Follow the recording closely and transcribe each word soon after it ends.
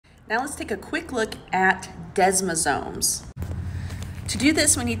Now let's take a quick look at desmosomes. To do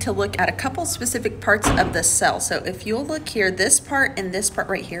this, we need to look at a couple specific parts of the cell. So if you'll look here, this part and this part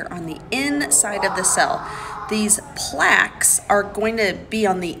right here on the inside of the cell, these plaques are going to be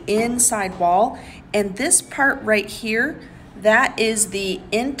on the inside wall, and this part right here, that is the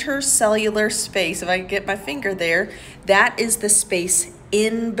intercellular space. If I can get my finger there, that is the space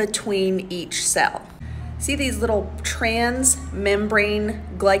in between each cell. See these little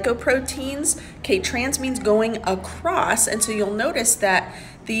transmembrane glycoproteins? Okay, trans means going across, and so you'll notice that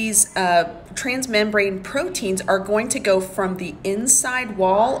these transmembrane proteins are going to go from the inside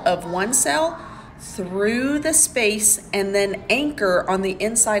wall of one cell through the space and then anchor on the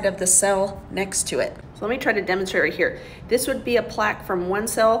inside of the cell next to it. So let me try to demonstrate right here. This would be a plaque from one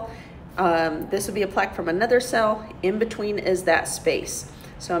cell. This would be a plaque from another cell. In between is that space.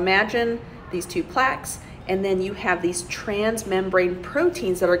 So imagine these two plaques, and then you have these transmembrane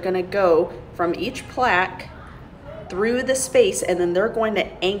proteins that are going to go from each plaque through the space, and then they're going to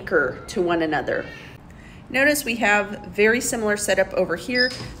anchor to one another. Notice we have very similar setup over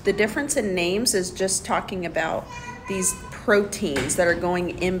here. The difference in names is just talking about these proteins that are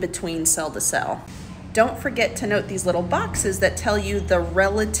going in between cell to cell. Don't forget to note these little boxes that tell you the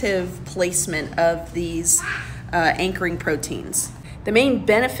relative placement of these anchoring proteins. The main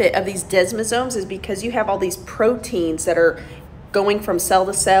benefit of these desmosomes is because you have all these proteins that are going from cell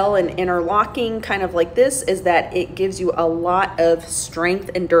to cell and interlocking kind of like this, is that it gives you a lot of strength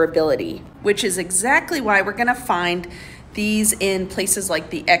and durability, which is exactly why we're gonna find these in places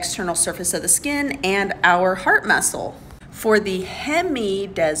like the external surface of the skin and our heart muscle. For the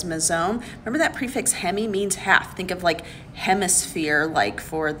hemidesmosome, remember that prefix hemi means half. Think of like hemisphere, like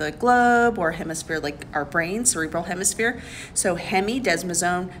for the globe, or hemisphere like our brain, cerebral hemisphere. So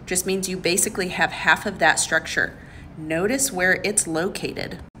hemidesmosome just means you basically have half of that structure. Notice where it's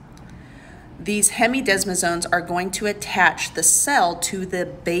located. These hemidesmosomes are going to attach the cell to the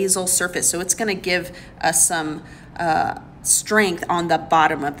basal surface. So it's going to give us some strength on the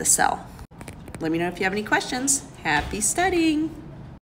bottom of the cell. Let me know if you have any questions. Happy studying!